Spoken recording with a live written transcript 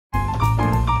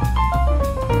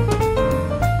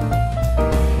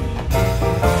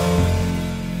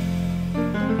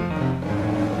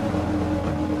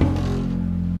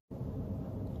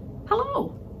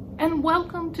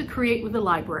Create with the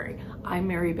Library. I'm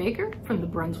Mary Baker from the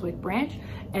Brunswick branch,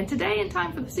 and today in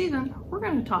Time for the Season, we're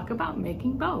going to talk about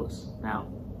making bows.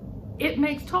 Now, it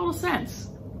makes total sense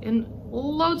in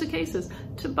loads of cases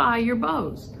to buy your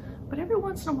bows, but every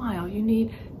once in a while you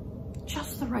need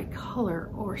just the right color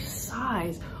or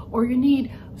size, or you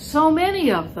need so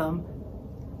many of them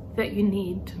that you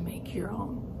need to make your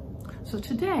own. So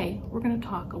today we're going to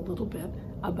talk a little bit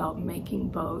about making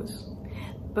bows.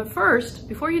 But first,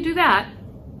 before you do that,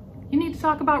 you need to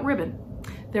talk about ribbon.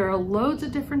 There are loads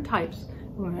of different types,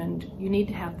 and you need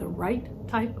to have the right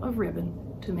type of ribbon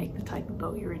to make the type of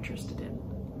bow you're interested in.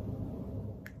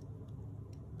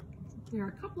 There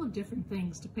are a couple of different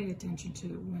things to pay attention to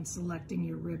when selecting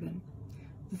your ribbon.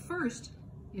 The first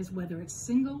is whether it's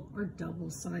single or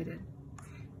double-sided.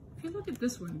 If you look at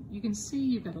this one, you can see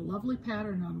you've got a lovely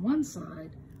pattern on one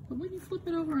side, but when you flip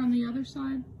it over on the other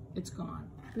side, it's gone.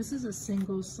 This is a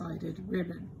single-sided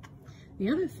ribbon. The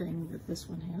other thing that this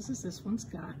one has is this one's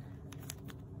got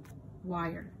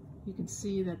wire. You can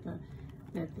see that the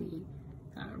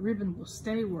ribbon will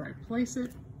stay where I place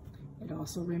it. It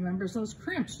also remembers those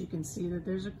crimps. You can see that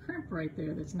there's a crimp right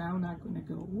there that's now not going to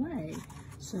go away.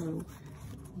 So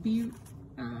be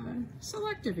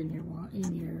selective in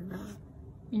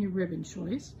your ribbon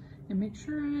choice, and make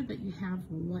sure that you have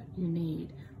what you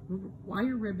need.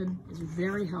 Wire ribbon is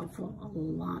very helpful a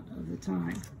lot of the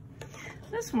time.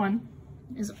 This one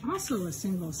is also a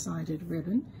single-sided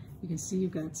ribbon. You can see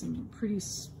you've got some pretty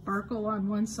sparkle on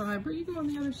one side, but you go on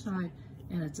the other side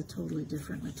and it's a totally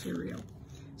different material.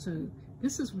 So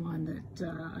this is one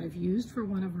that I've used for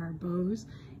one of our bows,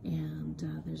 and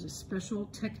there's a special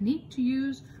technique to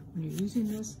use when you're using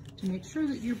this to make sure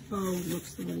that your bow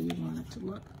looks the way you want it to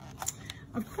look.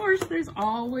 Of course, there's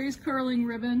always curling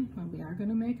ribbon, and we are going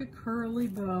to make a curly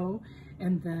bow.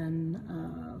 And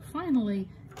then finally,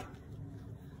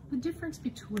 the difference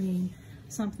between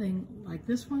something like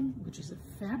this one, which is a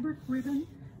fabric ribbon.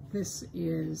 This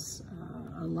is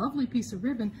a lovely piece of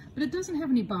ribbon, but it doesn't have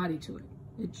any body to it.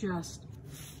 It just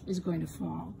is going to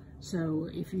fall. So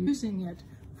if you're using it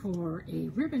for a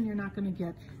ribbon, you're not going to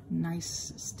get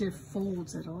nice stiff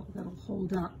folds that'll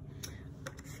hold up.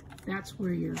 That's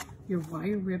where your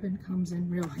wire ribbon comes in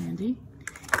real handy.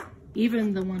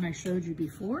 Even the one I showed you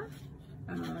before,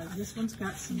 this one's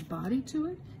got some body to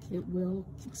it. It will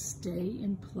stay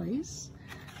in place.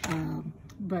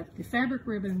 But the fabric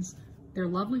ribbons, they're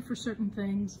lovely for certain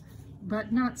things,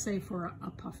 but not say for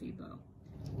a puffy bow.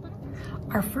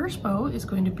 Our first bow is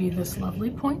going to be this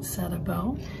lovely poinsettia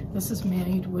bow. This is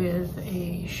made with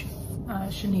a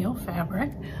chenille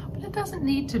fabric, but it doesn't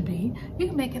need to be. You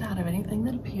can make it out of anything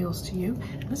that appeals to you.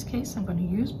 In this case, I'm going to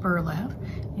use burlap.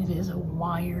 It is a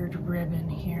wired ribbon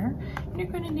here, and you're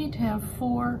going to need to have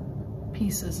 4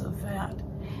 pieces of that.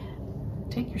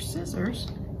 Take your scissors,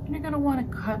 and you're going to want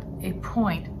to cut a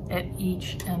point at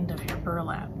each end of your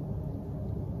burlap.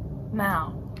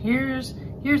 Now, here's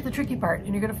the tricky part,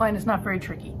 and you're going to find it's not very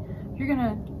tricky. You're going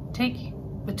to take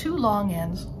the 2 long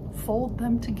ends, fold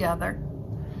them together,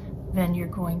 then you're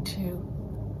going to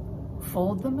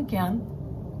fold them again,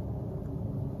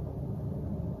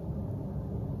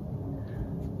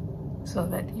 so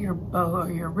that your bow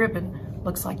or your ribbon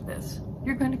looks like this.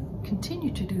 You're going to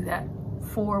continue to do that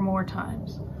 4 more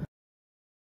times.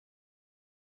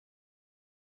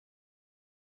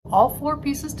 All 4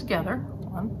 pieces together,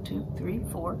 1, 2, 3,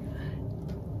 4.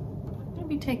 You're going to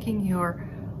be taking your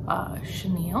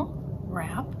chenille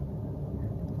wrap,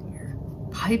 your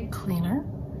pipe cleaner,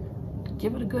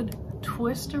 give it a good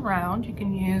twist around. You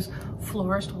can use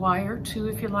florist wire too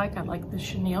if you like. I like the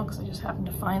chenille because I just happened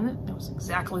to find it. It was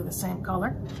exactly the same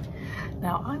color.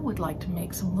 Now I would like to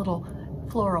make some little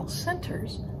floral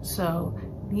centers. So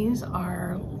these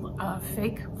are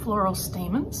fake floral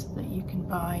stamens that you can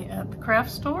buy at the craft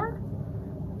store.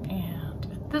 And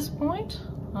at this point,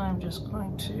 I'm just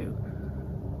going to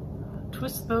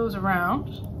twist those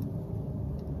around.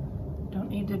 Don't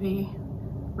need to be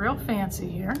real fancy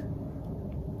here.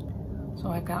 So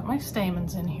I've got my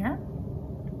stamens in here.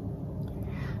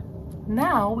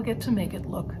 Now we get to make it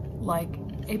look like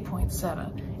a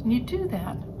poinsettia. And you do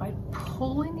that by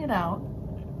pulling it out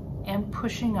and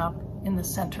pushing up in the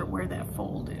center where that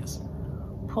fold is.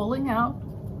 Pulling out,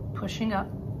 pushing up.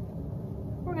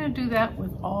 We're going to do that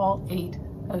with all 8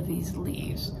 of these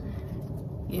leaves.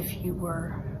 If you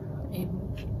were a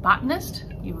botanist,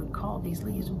 you would call these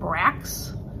leaves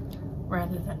bracts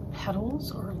rather than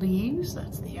petals or leaves.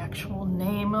 That's the actual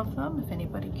name of them, if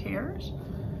anybody cares.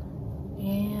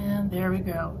 And there we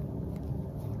go.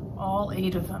 All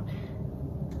 8 of them.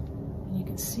 And you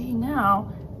can see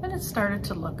now that it started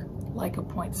to look like a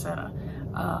poinsettia.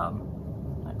 I'm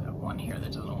going to one here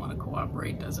that doesn't want to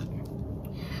cooperate, does it?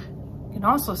 You can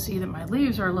also see that my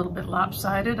leaves are a little bit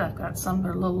lopsided. I've got some that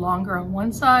are a little longer on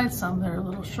one side, some that are a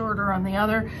little shorter on the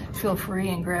other. Feel free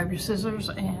and grab your scissors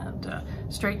and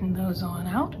straighten those on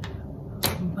out.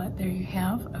 But there you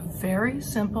have a very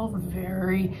simple,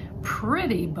 very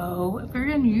pretty bow, a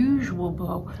very unusual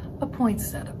bow, a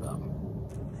poinsettia bow.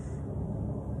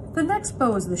 The next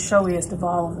bow is the showiest of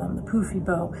all of them, the poofy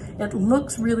bow. It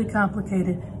looks really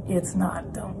complicated. It's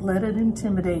not. Don't let it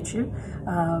intimidate you.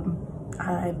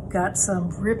 I've got some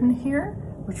ribbon here,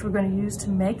 which we're going to use to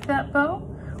make that bow.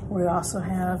 We also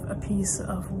have a piece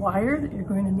of wire that you're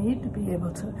going to need to be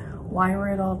able to wire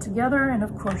it all together, and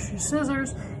of course your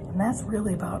scissors, and that's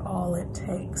really about all it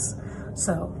takes.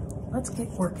 So let's get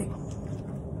working.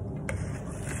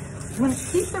 I'm going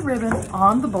to keep the ribbon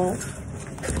on the bolt.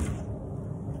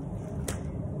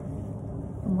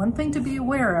 And one thing to be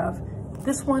aware of,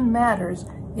 this one matters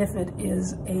if it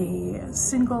is a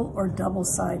single or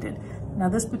double-sided. Now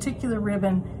this particular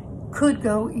ribbon could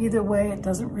go either way, it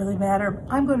doesn't really matter.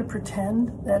 I'm going to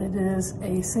pretend that it is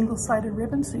a single-sided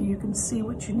ribbon so you can see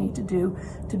what you need to do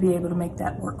to be able to make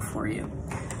that work for you.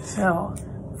 So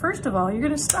first of all, you're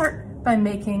going to start by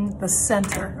making the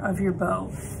center of your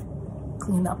bow.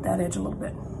 Clean up that edge a little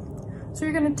bit. So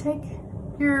you're going to take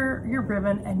your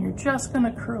ribbon and you're just going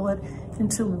to curl it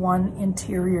into one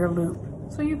interior loop.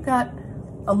 So you've got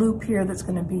a loop here that's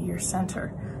going to be your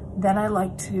center. Then I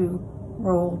like to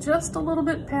roll just a little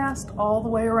bit past all the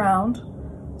way around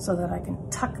so that I can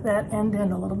tuck that end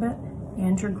in a little bit,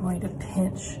 and you're going to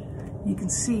pinch. You can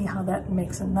see how that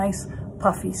makes a nice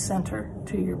puffy center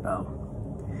to your bow.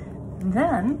 And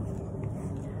then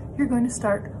you're going to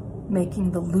start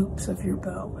making the loops of your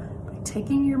bow by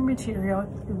taking your material,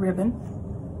 your ribbon,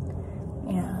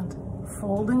 and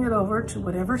folding it over to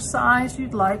whatever size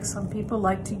you'd like. Some people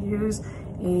like to use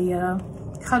a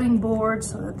cutting board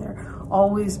so that they're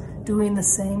always doing the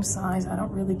same size. I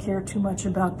don't really care too much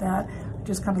about that. I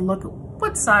just kind of look at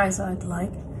what size I'd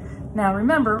like. Now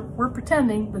remember, we're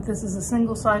pretending that this is a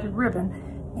single-sided ribbon,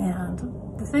 and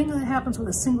the thing that happens with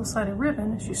a single-sided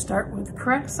ribbon is you start with the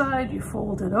correct side, you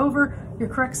fold it over, your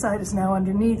correct side is now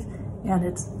underneath, and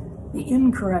it's the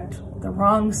incorrect, the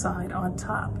wrong side on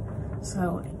top.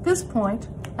 So at this point,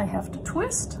 I have to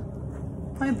twist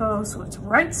my bow so it's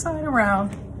right side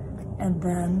around, and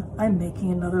then I'm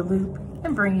making another loop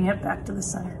and bringing it back to the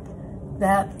center.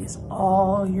 That is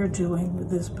all you're doing with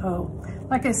this bow.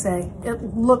 Like I say,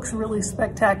 it looks really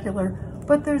spectacular,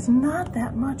 but there's not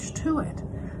that much to it.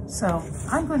 So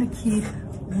I'm going to keep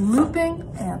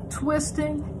looping and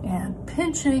twisting and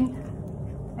pinching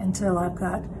until I've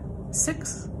got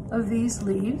 6 of these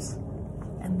leaves,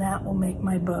 and that will make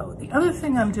my bow. The other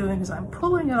thing I'm doing is I'm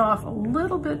pulling it off a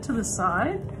little bit to the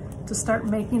side to start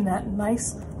making that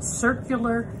nice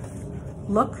circular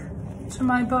look to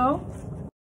my bow.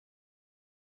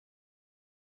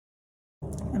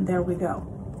 And there we go.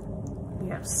 We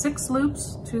have 6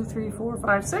 loops, 2, 3, 4,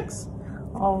 5, 6,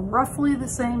 all roughly the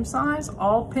same size,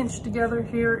 all pinched together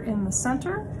here in the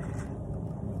center.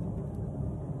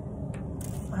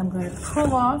 I'm going to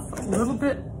pull off a little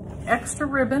bit extra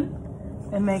ribbon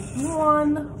and make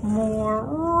one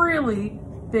more really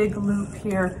big loop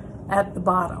here at the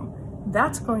bottom.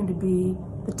 That's going to be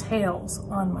the tails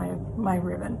on my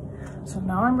ribbon. So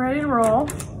now I'm ready to roll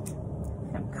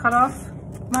and cut off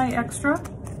my extra,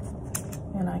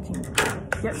 and I can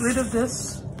get rid of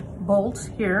this bolt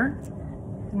here.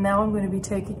 And now I'm going to be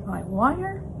taking my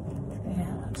wire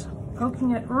and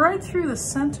poking it right through the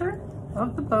center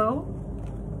of the bow.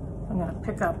 I'm going to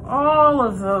pick up all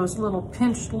of those little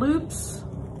pinched loops,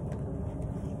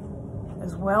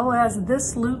 as well as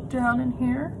this loop down in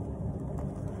here,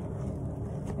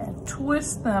 and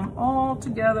twist them all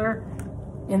together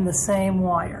in the same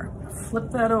wire.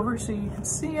 Flip that over so you can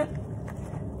see it.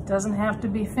 Doesn't have to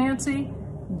be fancy,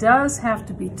 does have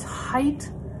to be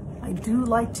tight. I do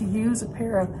like to use a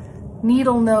pair of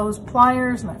needle nose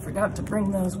pliers, and I forgot to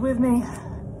bring those with me,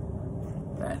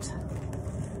 but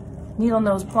needle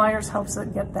nose pliers helps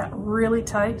it get that really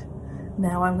tight.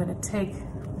 Now I'm going to take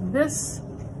this,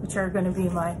 which are going to be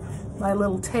my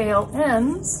little tail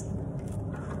ends,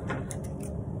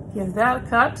 give that a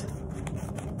cut,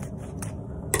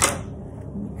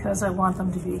 because I want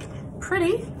them to be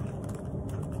pretty.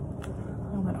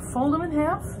 I'm going to fold them in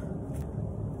half.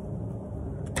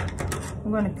 I'm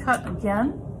going to cut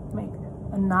again, make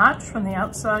a notch from the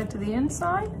outside to the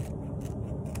inside.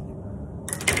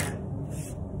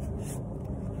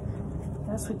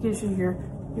 That's what gives you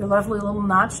your lovely little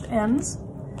notched ends.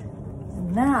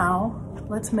 And now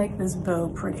let's make this bow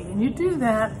pretty. And you do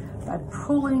that by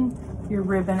pulling your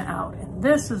ribbon out and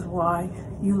this is why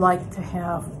you like to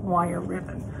have wire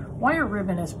ribbon. Wire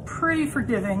ribbon is pretty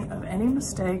forgiving of any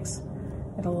mistakes.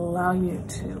 It'll allow you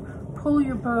to pull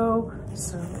your bow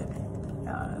so that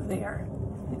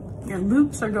your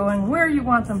loops are going where you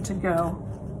want them to go,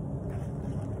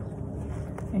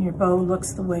 and your bow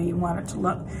looks the way you want it to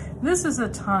look. This is a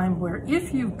time where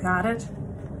if you've got it,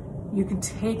 you can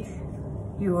take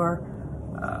your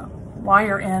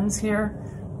wire ends here,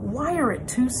 wire it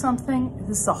to something.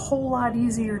 This is a whole lot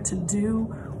easier to do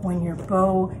when your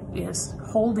bow is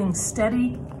holding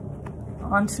steady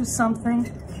onto something,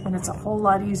 and it's a whole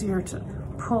lot easier to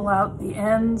pull out the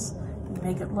ends and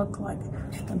make it look like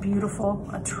a beautiful,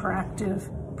 attractive,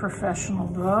 professional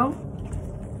bow.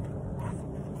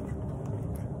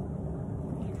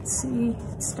 You can see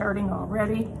it's starting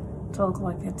already to look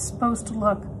like it's supposed to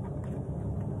look.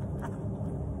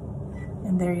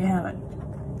 And there you have it.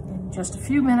 In just a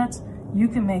few minutes, you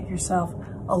can make yourself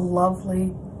a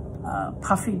lovely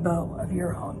puffy bow of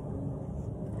your own.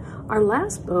 Our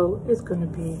last bow is going to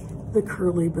be the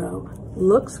curly bow.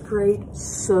 Looks great,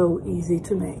 so easy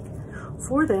to make.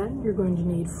 For that, you're going to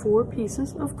need 4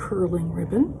 pieces of curling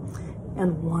ribbon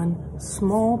and 1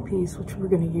 small piece, which we're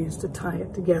going to use to tie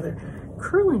it together.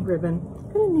 Curling ribbon,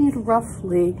 you're going to need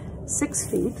roughly 6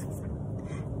 feet.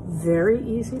 Very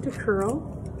easy to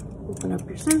curl. Open up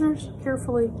your scissors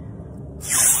carefully.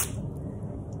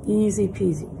 Easy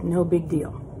peasy, no big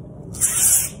deal.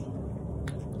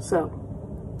 So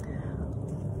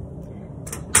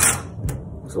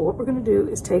what we're going to do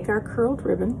is take our curled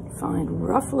ribbon, find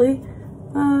roughly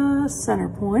a center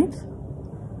point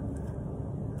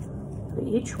for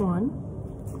each one.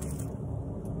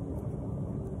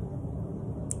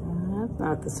 That's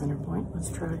not the center point. Let's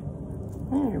try.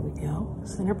 There we go.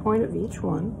 Center point of each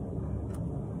one.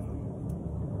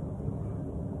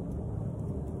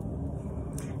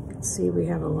 You can see we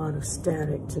have a lot of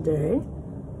static today.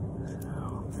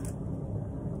 So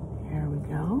here we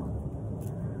go.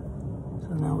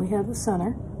 So now we have the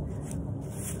center.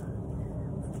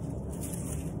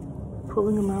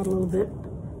 Pulling them out a little bit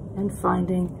and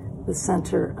finding the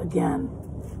center again.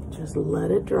 Just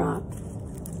let it drop.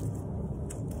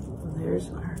 So there's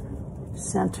our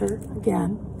center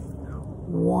again.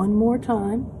 One more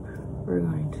time. We're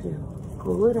going to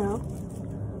pull it out,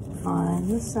 find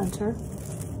the center.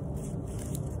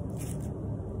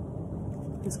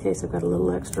 In this case, I've got a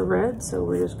little extra red, so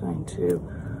we're just going to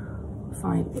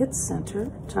find its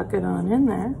center, tuck it on in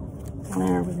there.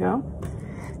 There we go.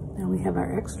 Now we have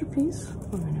our extra piece.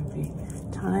 We're going to be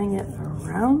tying it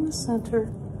around the center,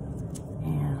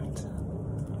 and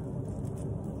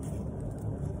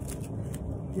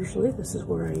usually this is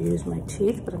where I use my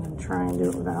teeth, but I'm going to try and do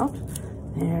it without.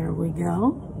 There we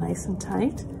go, nice and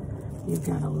tight. You've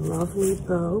got a lovely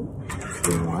bow. If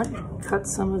you want, you can cut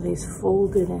some of these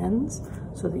folded ends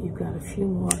so that you've got a few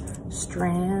more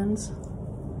strands,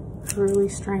 curly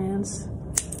strands,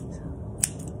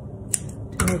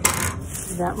 to make it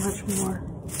that much more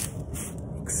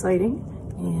exciting.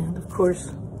 And of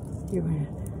course, you're going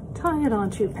to tie it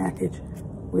onto your package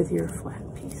with your flat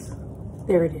piece.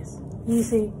 There it is.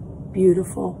 Easy,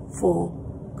 beautiful, full,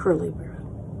 curly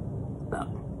ribbon bow.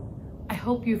 I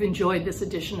hope you've enjoyed this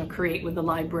edition of Create with the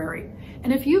Library.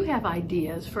 And if you have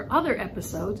ideas for other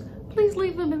episodes, please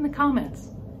leave them in the comments.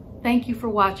 Thank you for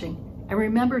watching. And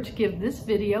remember to give this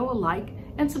video a like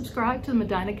and subscribe to the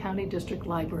Medina County District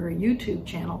Library YouTube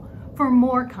channel for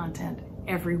more content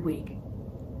every week.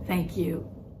 Thank you.